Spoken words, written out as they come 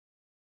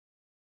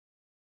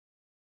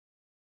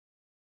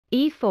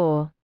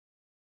e4,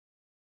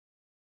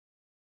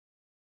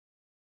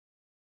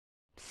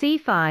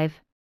 c5,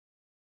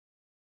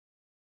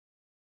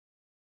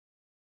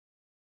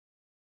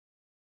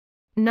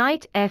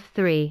 knight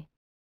f3,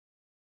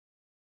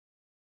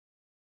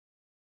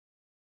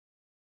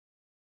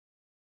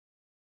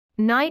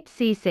 knight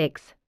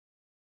c6,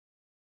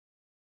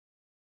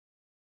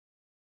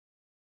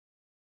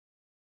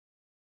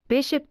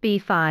 bishop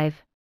b5,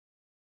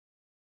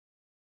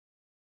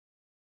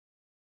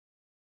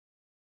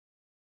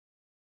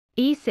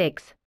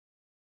 e6,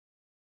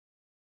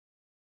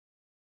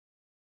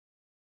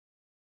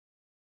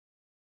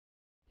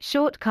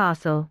 short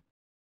castle,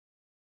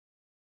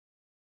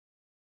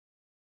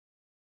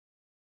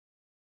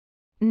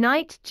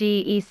 knight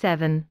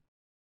e7,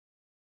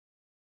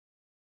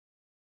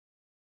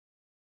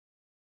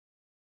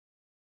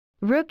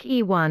 rook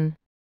e1,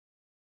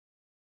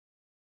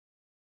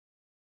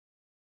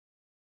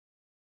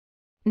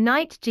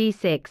 knight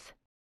g6,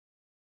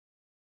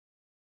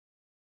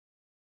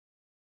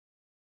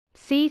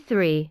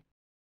 c3,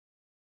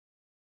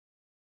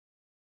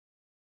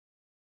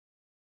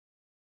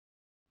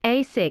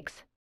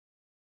 a6,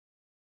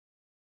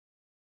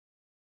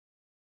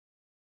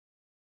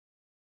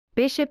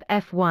 bishop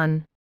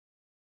f1,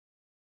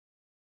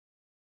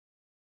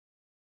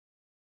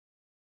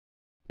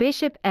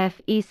 bishop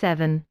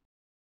e7,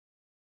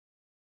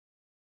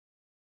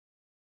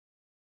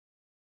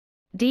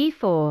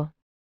 d4,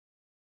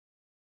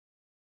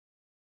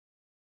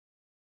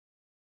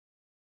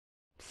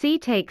 c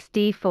takes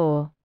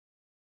d4,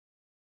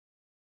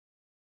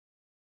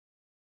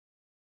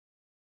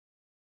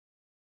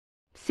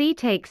 c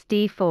takes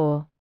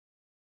d4,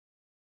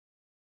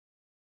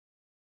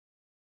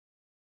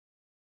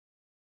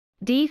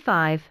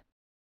 d5,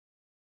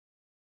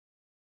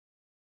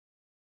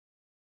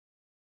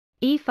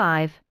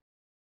 e5,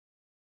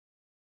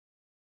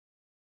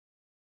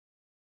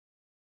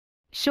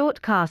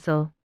 short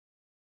castle,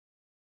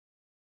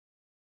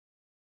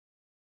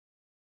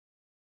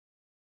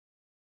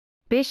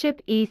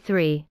 bishop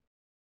e3,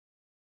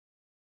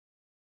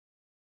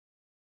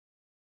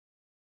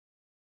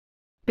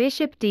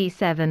 bishop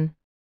d7,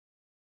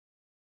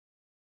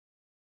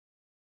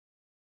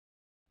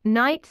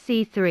 knight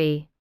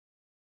c3,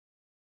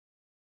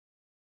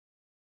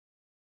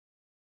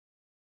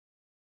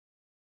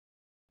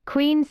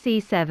 queen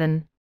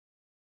c7,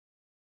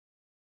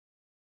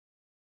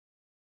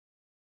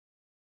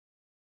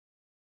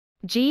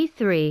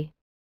 g3,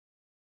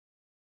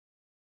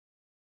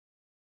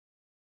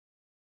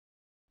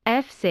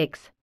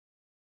 f6,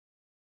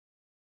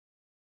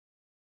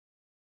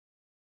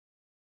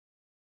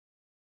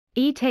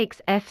 e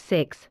takes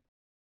f6,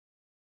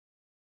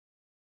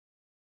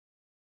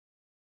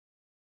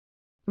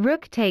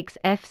 rook takes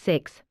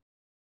f6,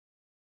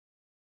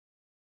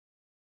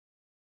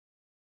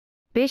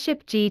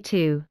 bishop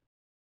g2,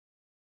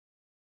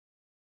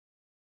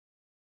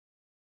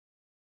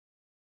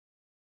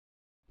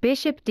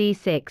 bishop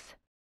d6,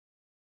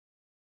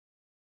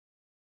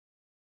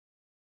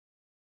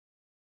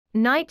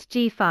 knight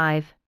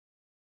g5,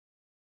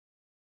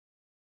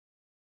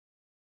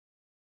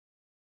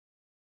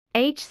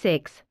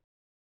 h6,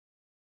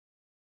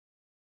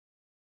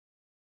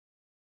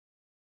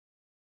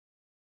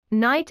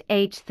 knight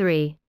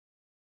h3,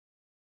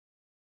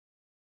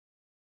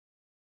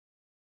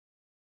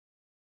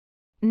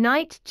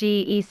 knight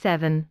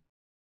e7,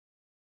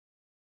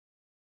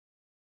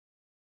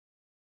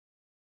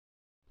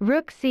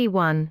 rook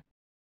c1,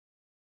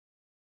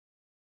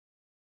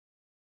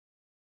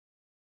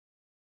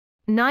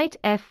 knight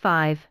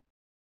f5,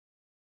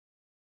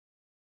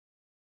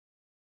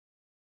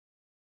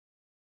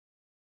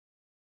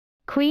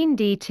 queen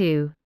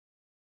d2,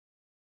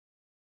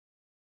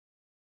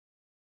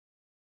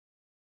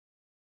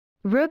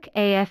 rook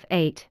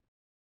af8,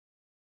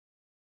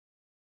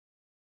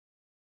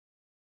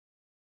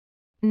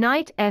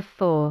 knight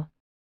f4,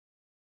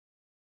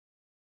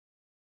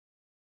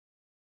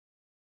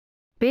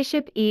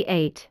 bishop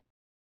e8,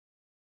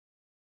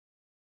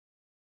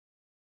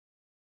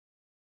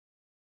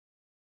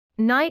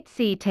 knight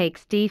c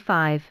takes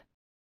d5,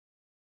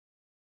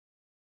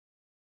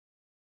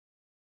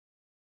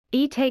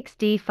 e takes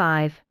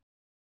d5,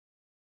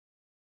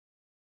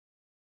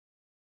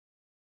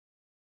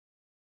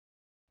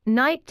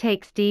 knight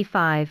takes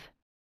d5,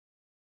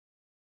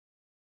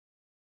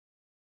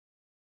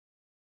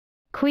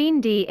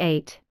 queen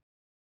d8,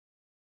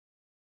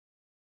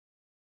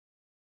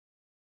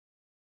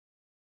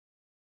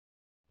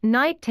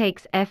 knight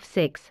takes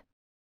f6,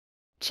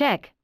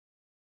 check,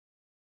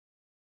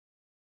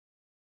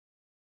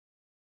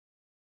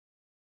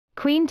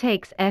 queen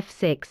takes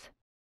f6,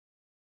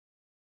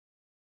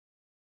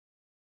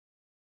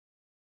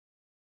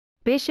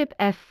 bishop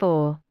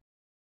f4,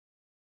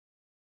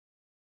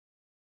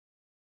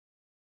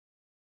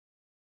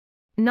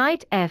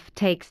 knight f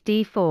takes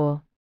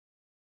d4,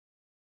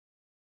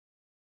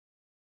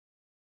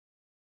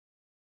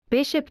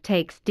 bishop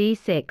takes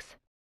d6,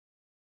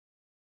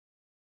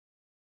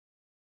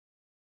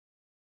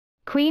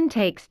 queen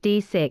takes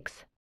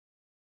d6,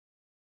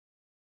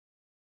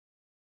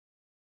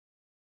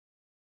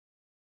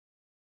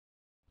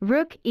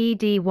 Rook e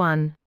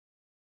d1.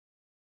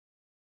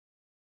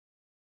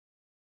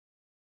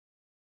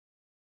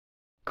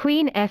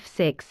 Queen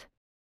f6.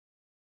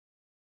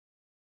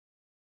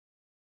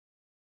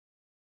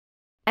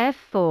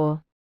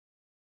 f4.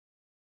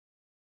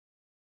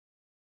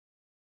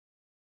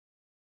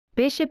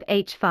 Bishop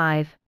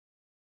h5.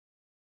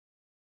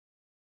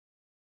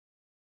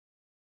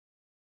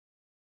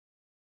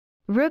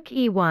 Rook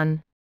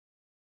e1.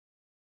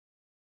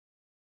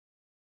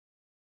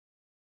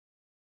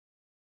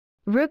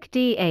 Rook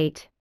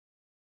d8.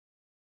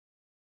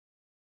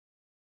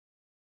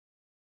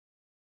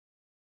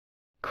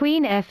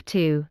 Queen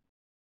f2.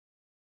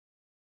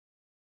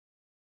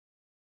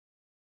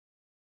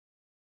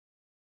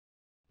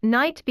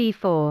 Knight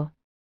b4.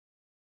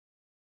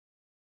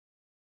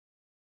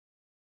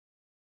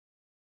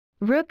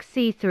 Rook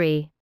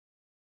c3.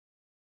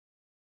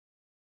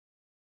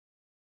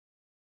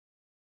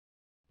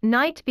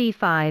 Knight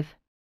b5.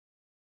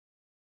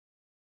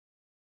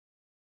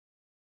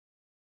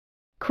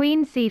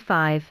 Queen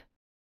c5.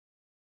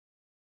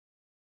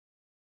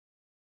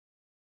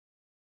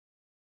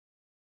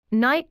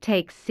 Knight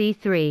takes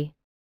c3.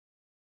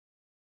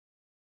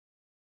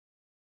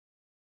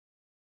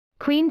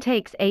 Queen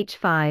takes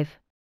h5.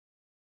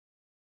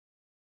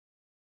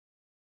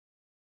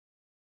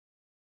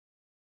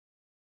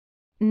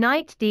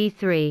 Knight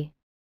d3.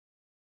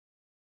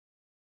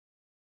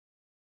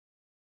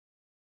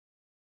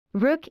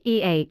 Rook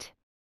e8.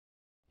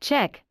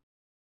 Check.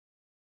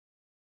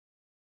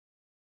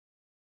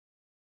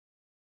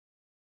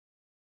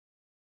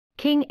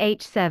 King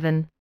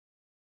h7.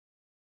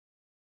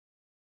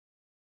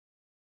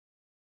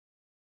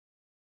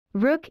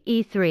 Rook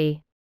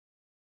e3.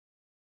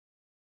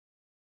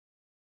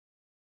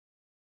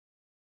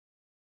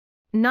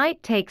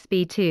 Knight takes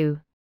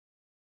b2.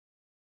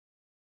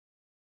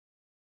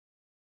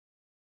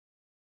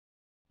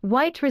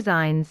 White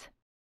resigns.